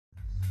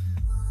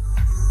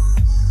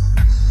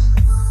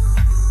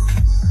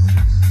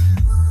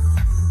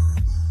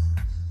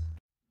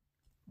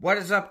What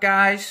is up,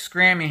 guys?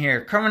 Scrammy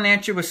here, coming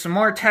at you with some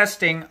more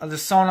testing of the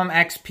Sonim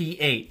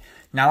XP8.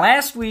 Now,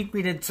 last week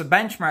we did some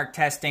benchmark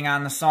testing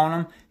on the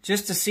Sonim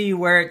just to see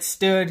where it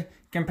stood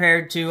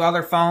compared to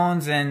other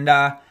phones and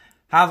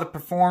how the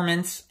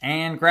performance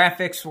and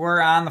graphics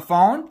were on the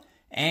phone.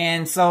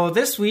 And so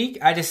this week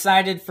I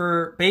decided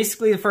for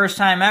basically the first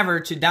time ever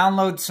to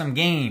download some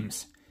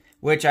games,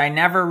 which I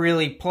never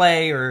really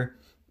play or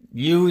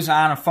use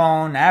on a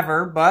phone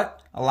ever, but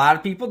a lot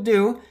of people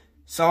do.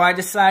 So I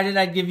decided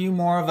I'd give you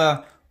more of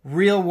a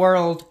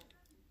real-world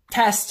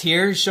test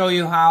here to show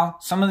you how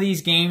some of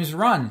these games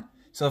run.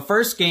 So the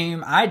first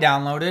game I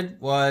downloaded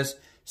was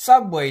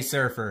Subway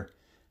Surfer.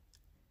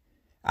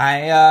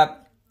 It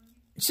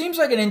seems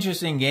like an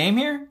interesting game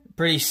here.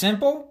 Pretty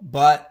simple,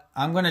 but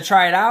I'm going to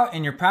try it out,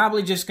 and you're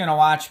probably just going to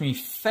watch me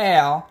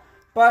fail.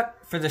 But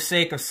for the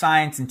sake of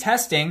science and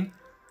testing,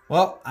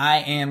 well, I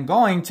am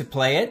going to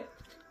play it.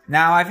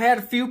 Now, I've had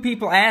a few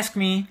people ask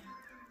me,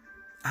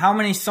 how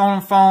many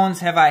Sonim phones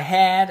have I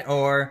had,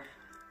 or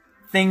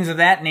things of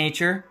that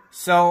nature.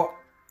 So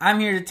I'm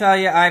here to tell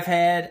you I've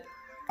had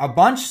a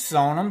bunch of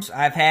Sonims.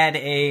 I've had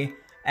a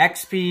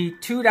XP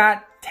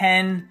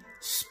 2.10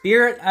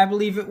 Spirit, I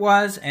believe it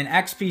was, an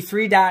XP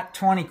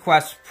 3.20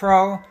 Quest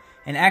Pro,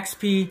 an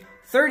XP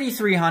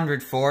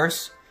 3300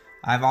 Force.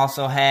 I've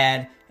also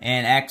had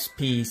an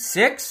XP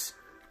 6,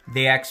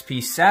 the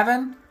XP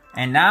 7,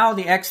 and now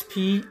the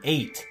XP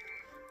 8.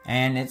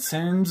 And it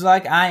seems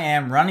like I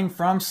am running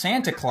from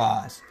Santa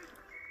Claus.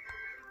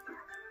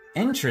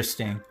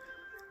 Interesting.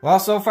 Well,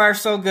 so far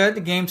so good.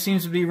 The game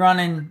seems to be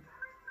running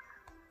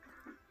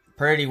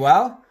pretty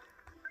well.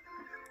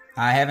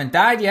 I haven't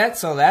died yet,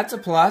 so that's a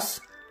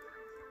plus.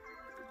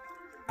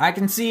 I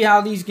can see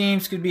how these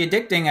games could be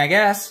addicting, I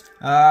guess.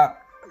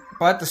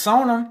 But the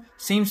Sonim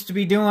seems to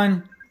be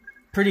doing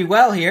pretty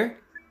well here.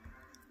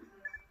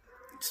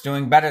 It's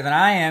doing better than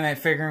I am at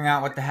figuring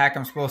out what the heck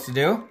I'm supposed to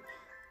do.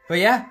 But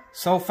yeah,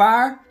 so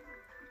far,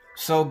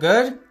 so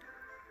good.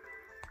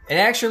 It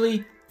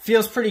actually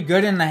feels pretty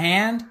good in the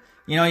hand.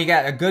 You know, you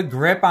got a good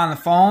grip on the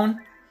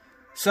phone.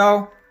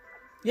 So,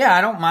 yeah,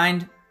 I don't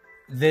mind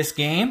this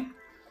game.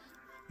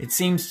 It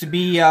seems to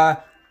be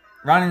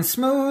running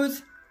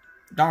smooth.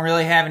 Don't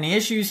really have any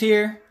issues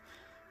here.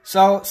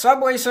 So,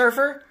 Subway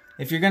Surfer,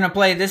 if you're going to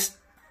play this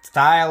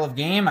style of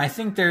game, I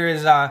think there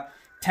is a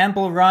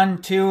Temple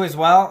Run 2 as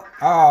well.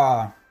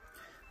 Oh,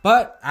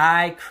 but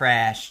I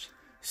crashed.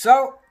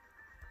 So,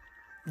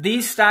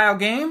 these style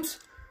games,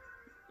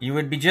 you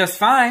would be just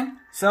fine.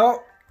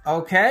 So,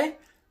 okay,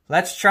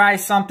 let's try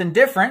something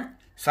different.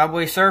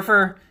 Subway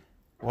Surfer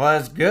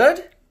was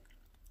good.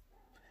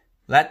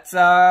 Let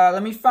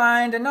me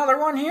find another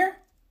one here.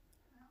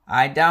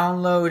 I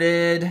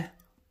downloaded,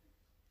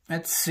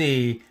 let's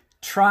see,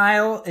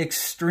 Trial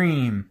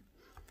Extreme.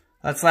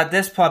 Let's let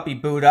this puppy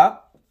boot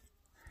up.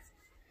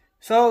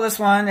 So this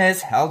one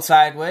is held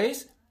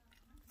sideways.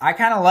 I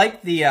kind of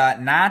like the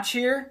notch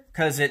here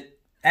because it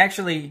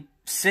actually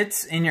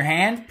sits in your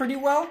hand pretty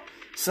well.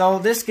 So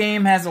this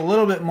game has a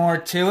little bit more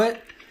to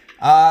it.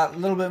 A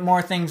little bit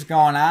more things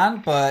going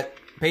on, but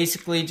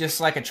basically just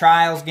like a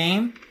Trials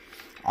game.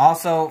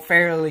 Also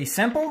fairly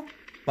simple,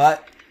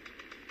 but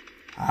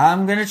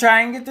I'm going to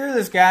try and get through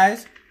this,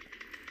 guys.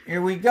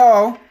 Here we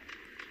go.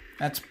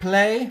 Let's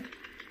play.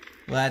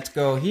 Let's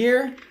go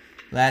here.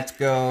 Let's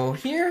go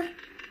here.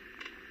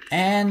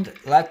 And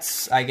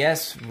let's, I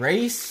guess,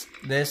 race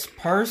this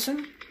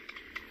person.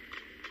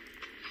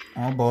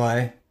 Oh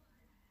boy.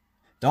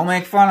 Don't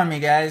make fun of me,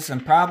 guys. I'm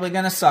probably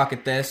going to suck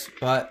at this,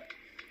 but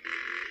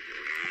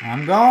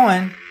I'm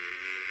going.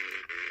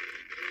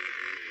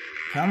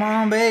 Come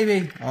on,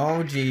 baby.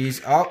 Oh, geez.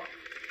 Oh,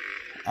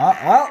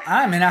 well,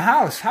 I'm in a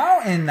house.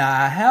 How in the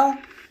hell?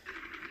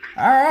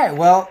 Alright,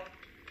 well,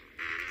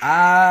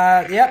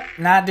 yep,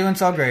 not doing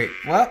so great.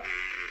 Well,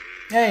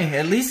 hey,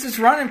 at least it's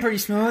running pretty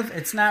smooth.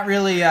 It's not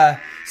really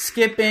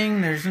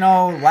skipping. There's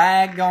no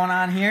lag going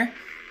on here.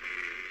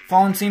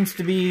 Phone seems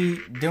to be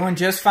doing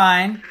just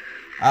fine.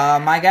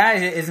 My guy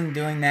isn't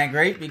doing that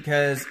great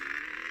because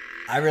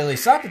I really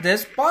suck at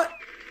this, but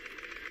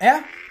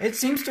yeah, it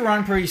seems to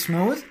run pretty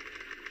smooth.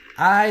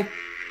 I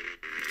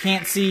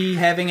can't see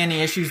having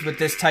any issues with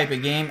this type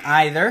of game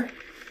either.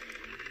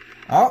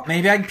 Oh,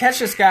 maybe I can catch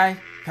this guy.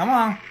 Come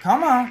on,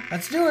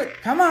 let's do it.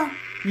 Come on,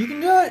 you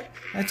can do it.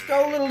 Let's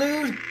go, little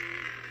dude.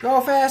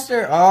 Go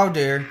faster. Oh,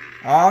 dear.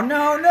 Oh,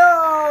 no.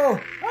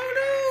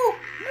 Oh,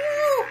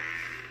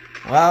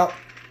 no. Well,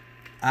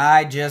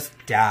 I just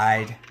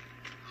died.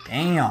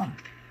 Damn.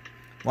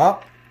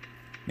 Well,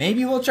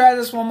 maybe we'll try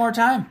this one more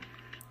time.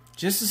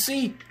 Just to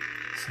see.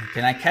 So,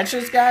 can I catch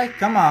this guy?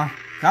 Come on.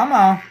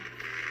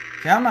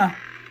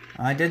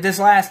 I did this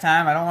last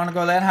time. I don't want to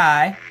go that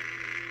high.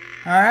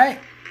 Alright.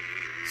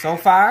 So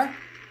far,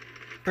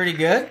 pretty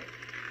good.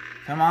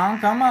 Come on,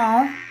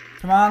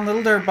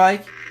 little dirt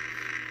bike.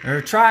 Or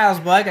a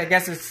Trials bike. I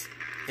guess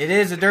it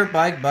is a dirt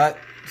bike, but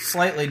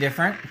slightly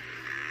different.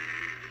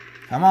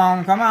 Come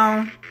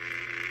on.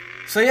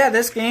 So yeah,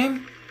 this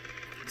game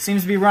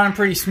seems to be running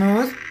pretty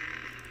smooth.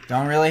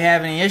 Don't really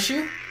have any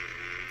issue.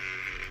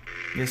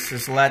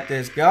 Just let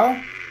this go.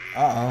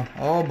 Uh-oh.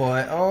 Oh,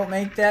 boy. Oh,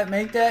 make that.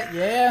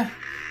 Yeah.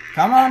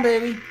 Come on,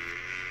 baby.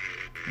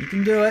 You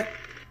can do it.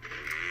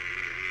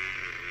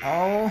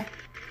 Oh.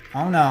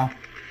 Oh, no.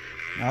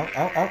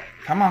 Oh.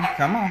 Come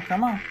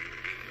on.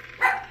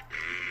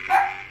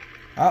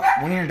 Oh,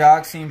 Wiener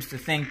Dog seems to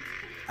think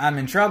I'm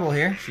in trouble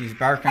here. She's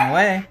barking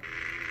away.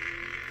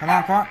 Come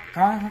on.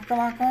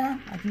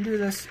 I can do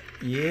this.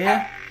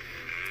 Yeah.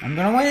 I'm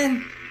gonna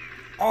win.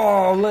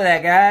 Oh, look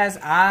at that, guys.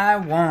 I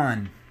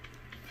won.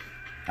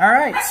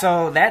 Alright,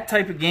 so that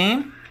type of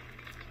game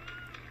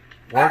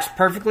works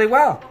perfectly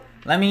well.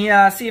 Let me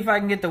see if I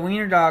can get the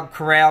Wiener Dog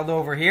corralled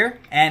over here.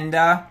 And,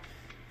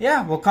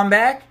 yeah, we'll come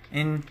back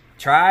and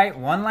try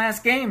one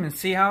last game and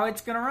see how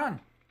it's gonna run.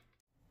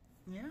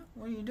 Yeah,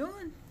 what are you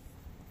doing?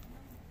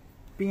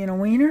 Being a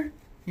wiener?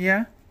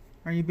 Yeah?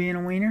 Are you being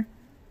a wiener?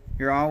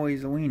 You're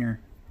always a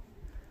wiener.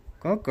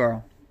 Good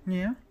girl.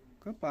 Yeah,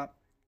 good pop.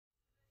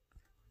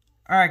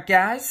 Alright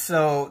guys,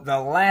 so the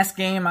last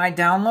game I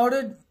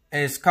downloaded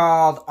is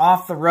called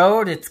Off the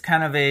Road. It's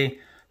kind of a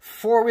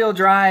four-wheel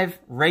drive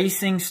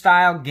racing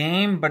style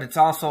game, but it's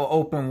also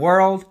open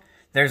world.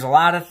 There's a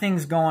lot of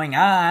things going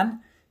on,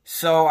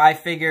 so I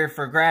figure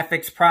for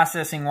graphics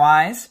processing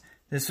wise,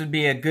 this would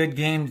be a good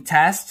game to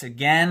test.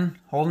 Again,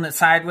 holding it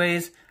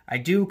sideways. I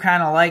do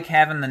kind of like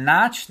having the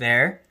notch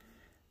there.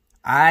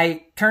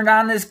 I turned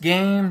on this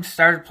game,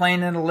 started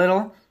playing it a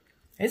little.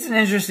 It's an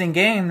interesting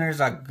game. There's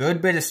a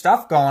good bit of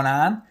stuff going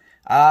on.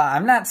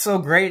 I'm not so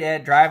great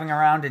at driving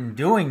around and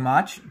doing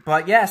much.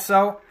 But yeah,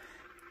 so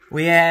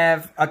we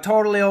have a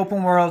totally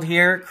open world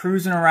here,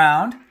 cruising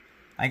around.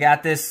 I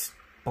got this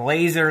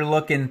blazer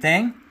looking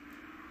thing.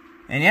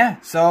 And yeah,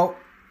 so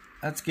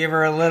let's give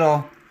her a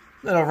little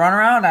run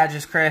around. I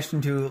just crashed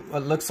into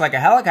what looks like a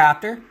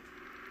helicopter.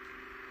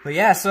 But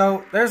yeah,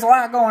 so there's a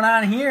lot going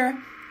on here.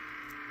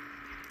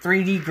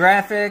 3D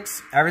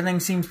graphics, everything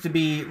seems to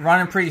be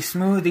running pretty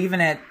smooth, even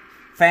at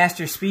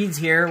faster speeds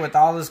here with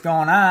all this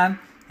going on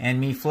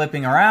and me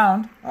flipping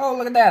around. Oh,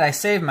 look at that, I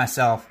saved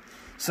myself.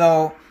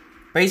 So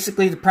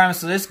basically the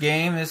premise of this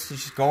game is to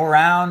just go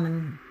around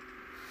and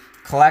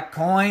collect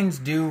coins,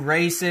 do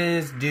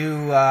races,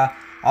 do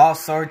all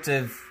sorts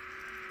of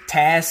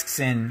tasks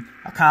and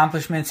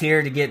accomplishments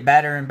here to get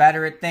better and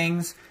better at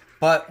things.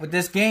 But with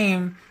this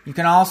game, you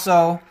can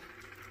also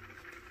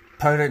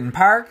put it in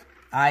park.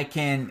 I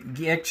can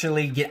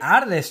actually get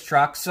out of this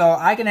truck, so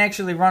I can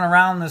actually run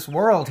around this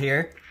world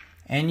here,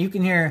 and you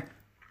can hear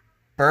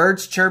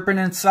birds chirping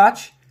and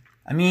such.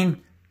 I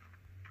mean,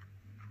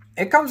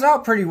 it comes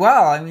out pretty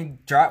well. I mean,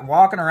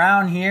 walking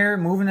around here,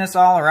 moving this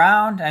all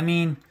around. I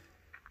mean,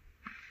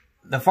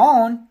 the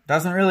phone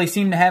doesn't really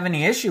seem to have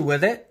any issue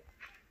with it.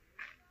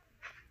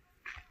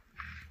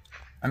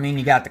 I mean,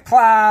 you got the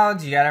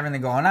clouds, you got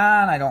everything going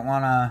on. I don't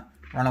want to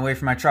run away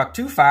from my truck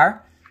too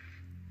far.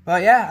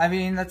 But yeah, I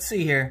mean, let's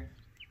see here.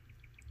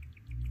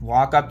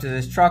 Walk up to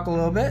this truck a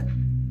little bit.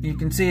 You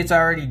can see it's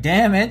already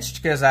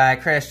damaged because I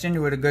crashed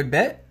into it a good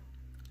bit.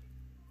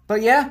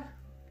 But yeah,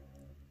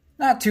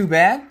 not too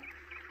bad.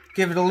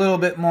 Give it a little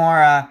bit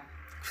more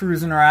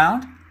cruising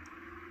around.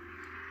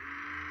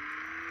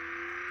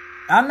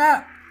 I'm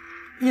not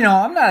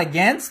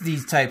against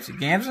these types of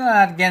games. I'm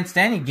not against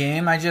any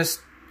game. I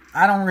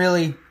don't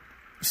really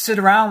sit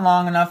around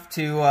long enough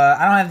to,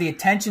 I don't have the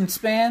attention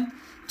span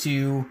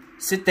to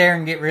sit there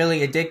and get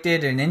really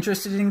addicted and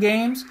interested in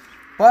games.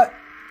 But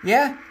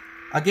yeah,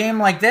 a game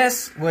like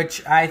this,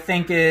 which I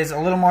think is a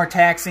little more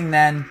taxing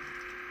than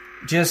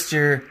just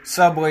your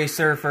Subway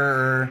Surfer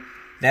or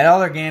that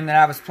other game that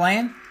I was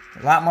playing.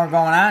 A lot more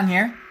going on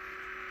here.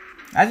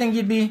 I think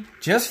you'd be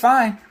just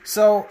fine.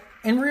 So,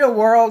 in real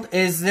world,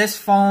 is this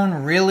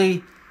phone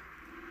really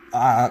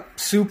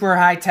super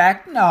high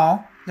tech?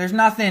 No. There's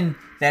nothing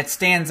that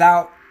stands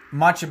out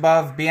much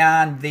above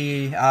beyond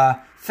the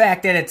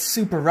fact that it's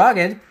super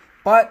rugged.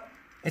 But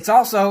it's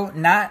also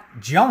not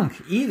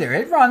junk either.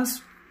 It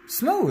runs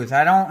smooth.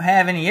 I don't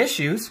have any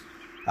issues.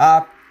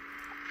 I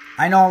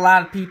know a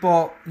lot of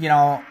people,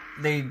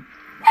 they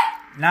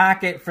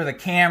knock it for the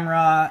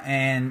camera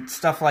and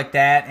stuff like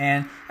that,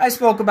 and I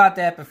spoke about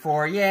that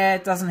before. Yeah,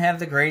 it doesn't have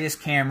the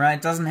greatest camera.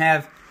 It doesn't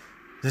have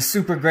the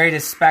super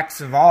greatest specs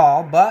of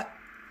all, but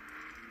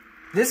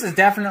this is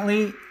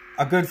definitely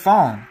a good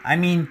phone. I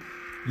mean,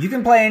 you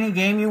can play any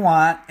game you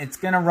want. It's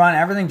going to run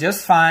everything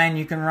just fine.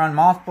 You can run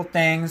multiple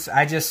things.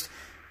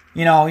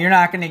 You're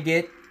not going to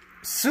get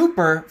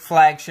super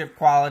flagship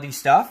quality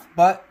stuff,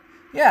 but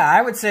yeah,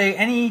 I would say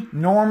any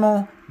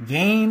normal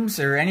games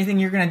or anything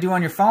you're going to do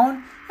on your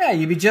phone, yeah,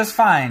 you'd be just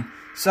fine.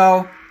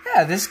 So,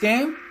 yeah, this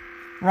game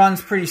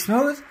runs pretty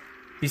smooth,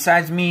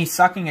 besides me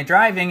sucking at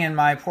driving in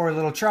my poor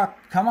little truck.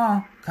 Come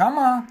on.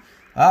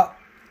 Oh,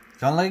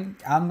 don't let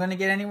I'm going to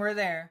get anywhere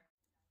there.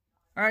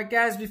 Alright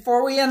guys,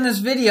 before we end this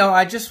video,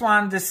 I just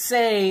wanted to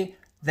say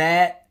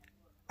that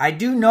I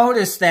do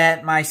notice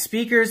that my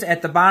speakers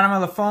at the bottom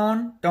of the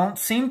phone don't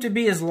seem to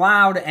be as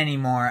loud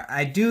anymore.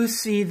 I do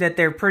see that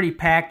they're pretty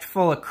packed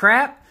full of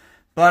crap,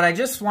 but I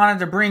just wanted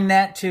to bring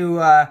that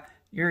to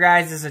your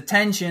guys'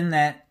 attention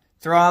that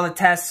through all the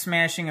tests,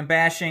 smashing and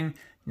bashing,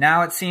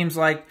 now it seems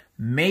like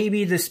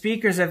maybe the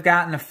speakers have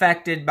gotten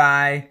affected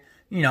by,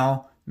 you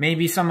know,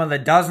 maybe some of the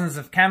dozens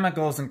of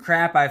chemicals and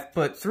crap I've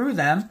put through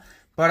them.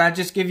 But I'll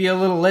just give you a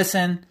little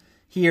listen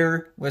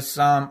here with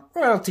some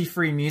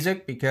royalty-free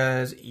music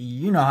because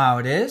you know how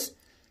it is.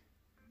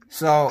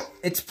 So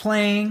it's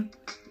playing.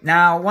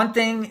 Now, one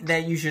thing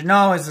that you should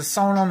know is the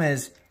Sonim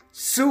is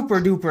super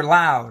duper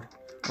loud,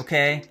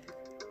 okay?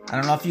 I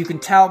don't know if you can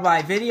tell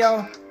by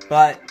video,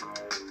 but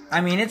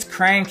I mean, it's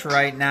cranked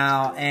right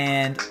now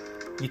and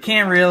you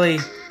can't really,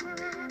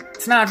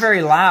 it's not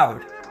very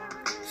loud.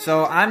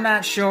 So I'm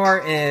not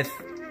sure if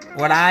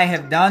what I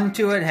have done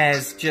to it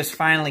has just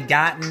finally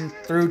gotten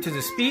through to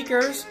the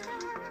speakers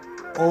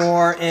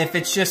or if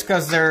it's just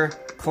because they're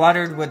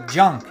cluttered with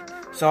junk.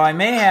 So I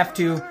may have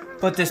to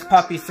put this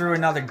puppy through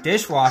another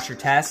dishwasher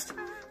test,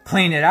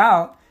 clean it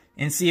out,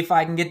 and see if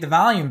I can get the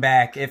volume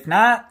back. If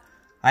not,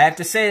 I have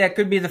to say that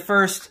could be the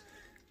first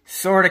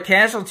sort of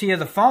casualty of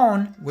the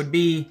phone, would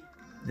be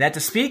that the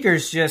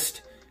speakers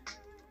just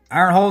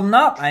aren't holding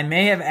up. I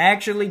may have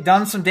actually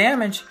done some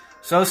damage.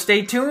 So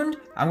stay tuned.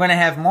 I'm going to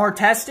have more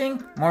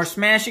testing, more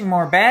smashing,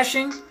 more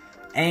bashing,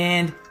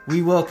 and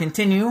we will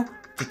continue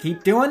to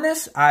keep doing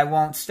this. I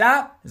won't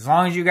stop as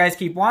long as you guys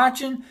keep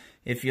watching.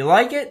 If you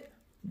like it,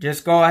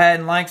 just go ahead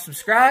and like,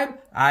 subscribe.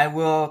 I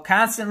will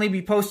constantly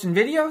be posting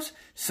videos.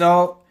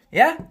 So,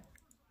 yeah,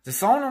 the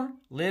Sonim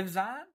lives on.